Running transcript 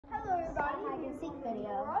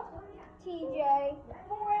Laura, TJ,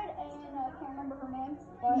 Ford, and I can't remember her name.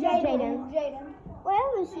 Jaden.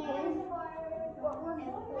 Wherever she is.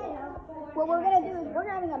 What we're gonna do is we're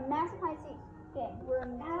having a massive high seat game. We're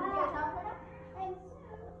in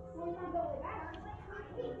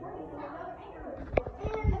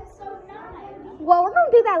Well, we're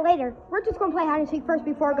gonna do that later. We're just gonna play hide and seek first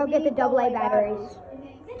before I go get the AA batteries.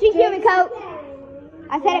 GQ coat.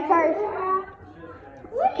 I said it first.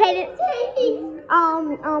 Cameron.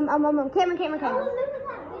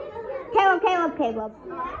 Caleb.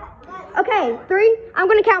 Okay, 3. I'm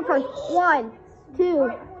gonna count first. 1,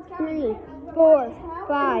 2, 3, 4,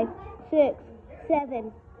 5, 6,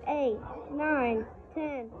 7, 8, 9,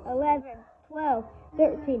 10, 11, 12,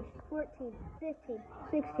 13, 14, 15,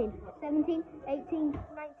 16, 17, 18,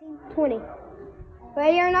 19, 20.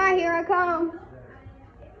 Ready or not, here I come.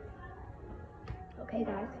 Okay,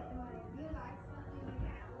 guys.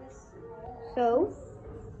 So,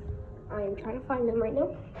 I am trying to find them right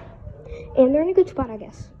now. And they're in a good spot, I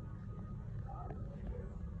guess.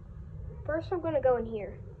 First, I'm going to go in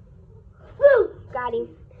here. Woo! Got him.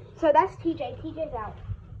 So, that's TJ. TJ's out.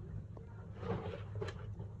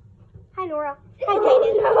 Hi, Nora. Hi,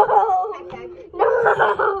 Jaden.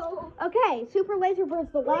 No! Okay, Super Laser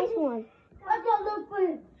Bird's the last one. Let's go look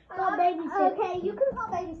for call babysit. Okay, you can call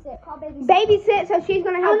babysit. Call babysit. Babysit, so she's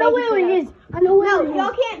going to help babysit. I know where it is. No,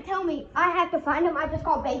 y'all can't tell me. I have to find him. I just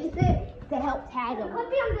call babysit to help tag him. Put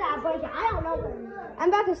me under that blanket. I don't know where it is. I'm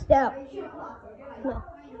about to step. No.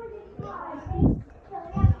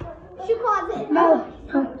 Shoe closet. No.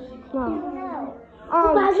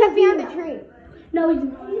 Check behind the tree. No, he's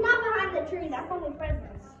not behind the tree. That's only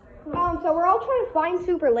presents. So we're all trying to find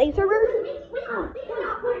Super Laser Bird. Wait,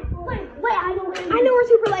 I know where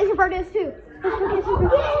Super Laser Bird is too. There's Super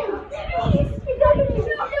Laser Bird.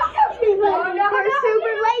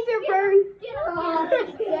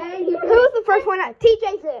 Who's the first one out?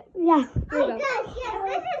 TJ's it. Yeah.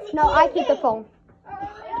 No, I keep the phone.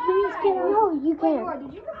 No, you can't.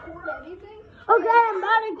 Did you record everything? Okay, I'm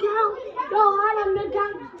about to count. No, I'm going to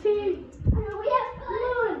count 10. We have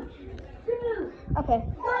 1, 2. Okay.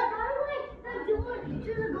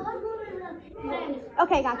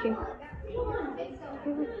 Okay, got you.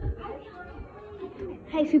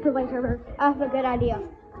 Hey, Super Laser Bird. I have a good idea.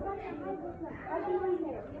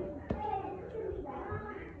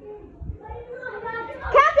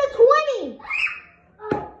 Count to 20.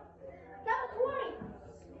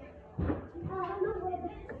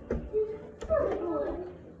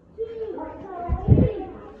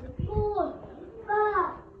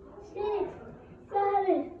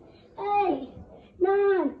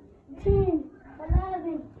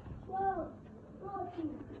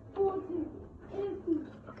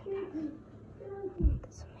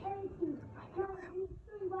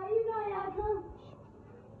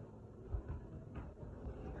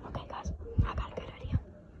 Okay, guys, I got a good idea.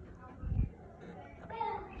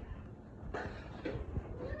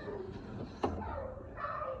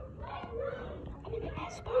 I'm in the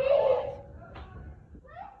best spot.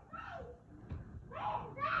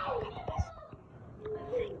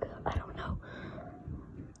 I don't know.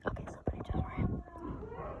 Okay, somebody just ran.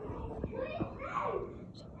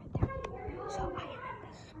 So right there. So I am in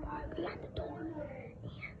this spot behind the door.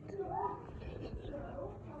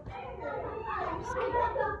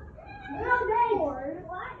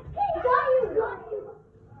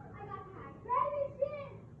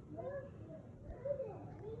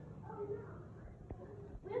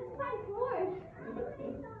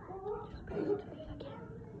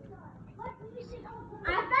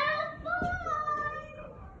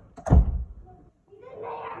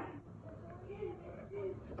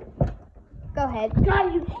 Go ahead.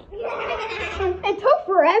 Got you. It took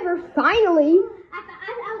forever, finally. I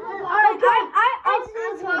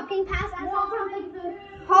was walking past. I saw something.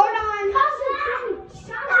 Hold on.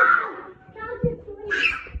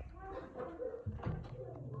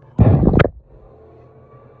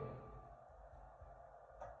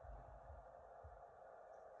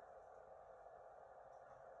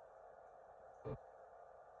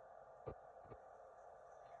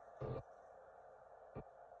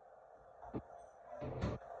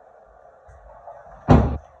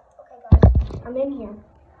 I'm in here.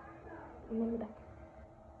 I'm in the back.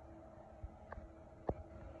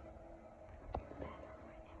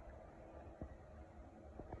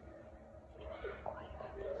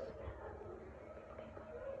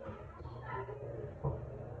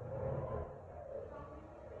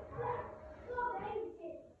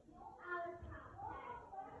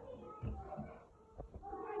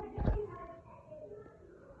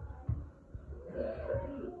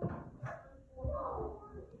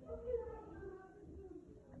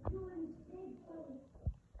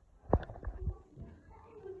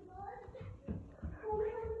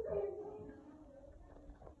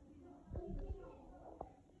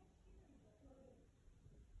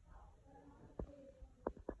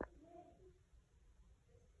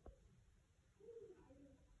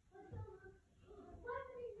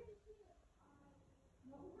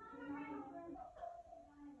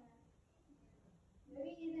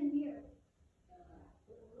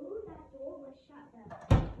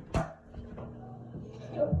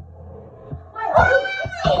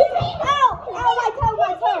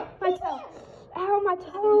 My toe. Ow, my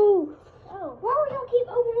toe. Oh. Why do y'all keep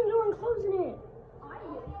opening the door and closing it?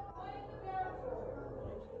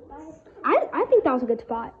 I think that was a good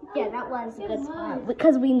spot. Yeah, that was a good spot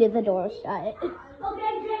because we knew the door was shut.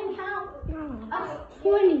 Okay, Jane, count.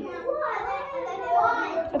 20.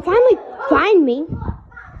 Finally, find me.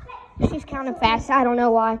 She's counting fast. I don't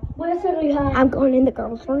know why. What should we have? I'm going in the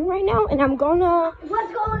girls' room right now, and I'm gonna.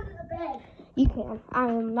 Let's go into the bed. You can. I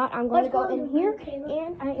am not. I'm going to go in here,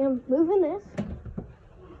 and I am moving this.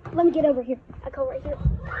 Let me get over here. I go right here.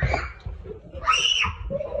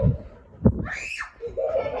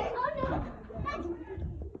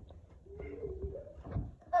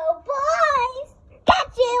 Oh, boys!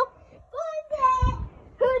 Got you! Boys!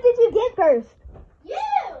 Who did you get first? You!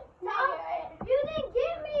 No, you didn't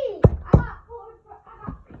get me! I got 4.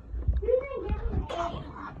 You didn't get me.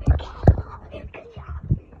 Good job.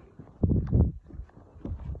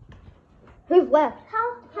 Who's left? How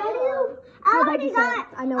do you? I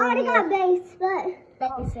already got base, but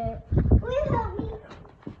babysit. Will you help me?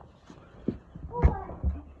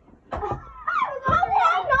 How did I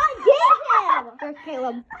not get him? There's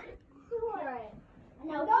Caleb.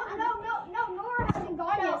 No, Nora hasn't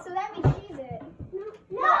got it, so that means she's it.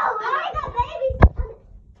 No, I got baby.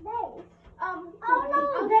 Base. Oh no,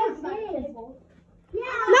 base.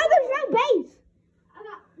 Yeah. No, there's no base. I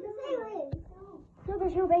got the same. No,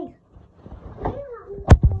 there's no base.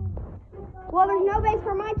 Well, there's no base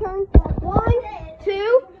for my turn. 1,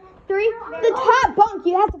 2, 3. The top bunk.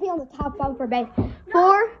 You have to be on the top bunk for base.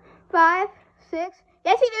 4, 5, 6.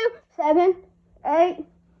 Yes, you do. 7, 8,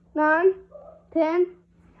 9, 10,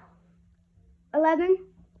 11,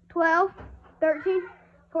 12, 13,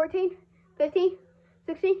 14, 15,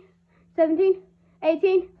 16, 17,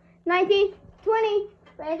 18, 19, 20.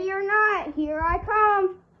 Ready or not, here I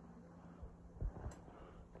come.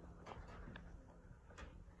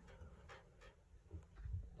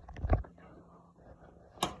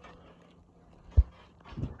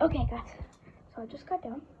 Okay, guys. So I just got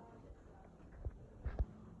down.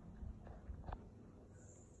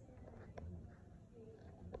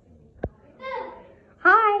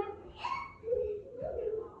 Hi.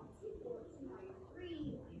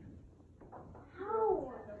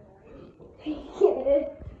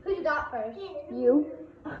 Who you got first? You.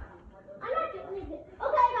 I'm not doing it.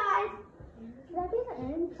 Okay, guys. Should that be the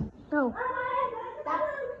end? No.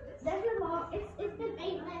 That's been long. It's been 8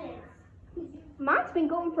 minutes. Mine's been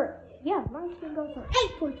going for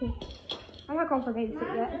 8:14. I'm not going for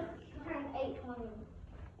babysit yet. Turned 8:20.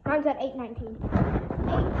 Mine's at 8:19.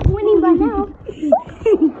 8:20 by now.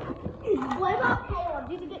 What about Caleb?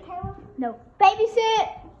 Did you get Caleb? No. Babysit.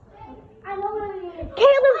 I know what it is.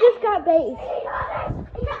 Caleb just got base.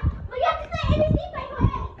 But you have to say ABC based on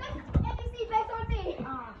me. ABC based on me.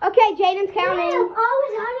 Okay, Jaden's counting. I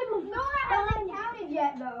always had it before. No, I haven't counted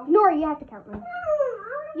yet, though. Nora, you have to count them.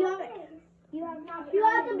 You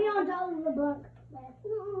have to be on top of the bunk.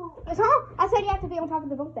 Huh? I said you have to be on top of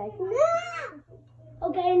the bunk bed.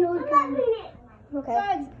 Okay, no counting.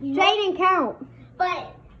 Okay. Jaden, count.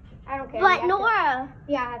 But I don't care. But Nora.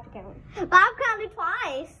 Yeah, I have to count. But I've counted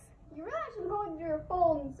twice. You really should hold your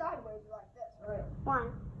phone sideways like this, right? Why?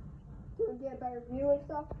 To get a better view and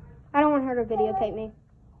stuff. I don't want her to videotape me.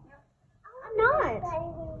 I'm not.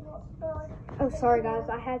 Oh, sorry guys.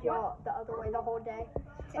 I had y'all the other way the whole day.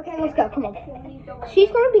 Okay, let's go. Come on. She's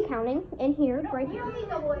going to be counting in here, right here.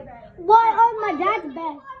 What on my dad's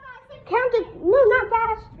bed? Count it. No, not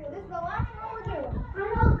fast. This is the last one we're doing. I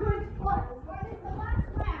know good spot. This is the last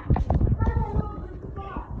round.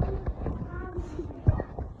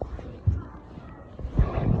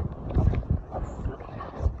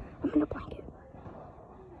 I'm going to blanket.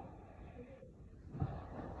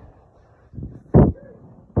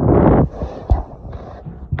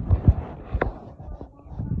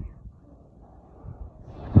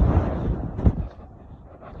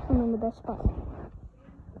 I'm in the best spot.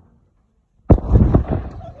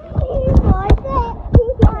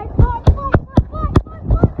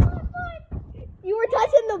 You were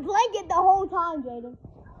touching the blanket the whole time, Jaden.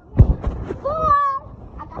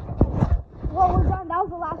 Well, we're done. That was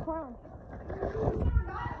the last round.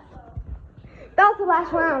 That was the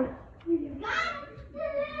last round.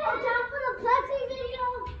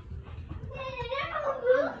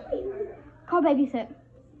 Call babysit.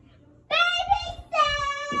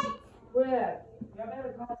 Where? Y'all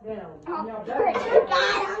better calm down. Y'all better.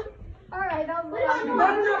 Alright, that was the You last one.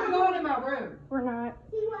 better not be going in my room. We're not.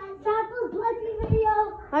 Time for the Plexi video.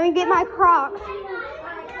 Let me get my Crocs.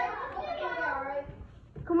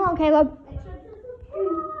 Come on, Caleb.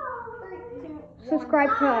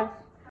 subscribe to us.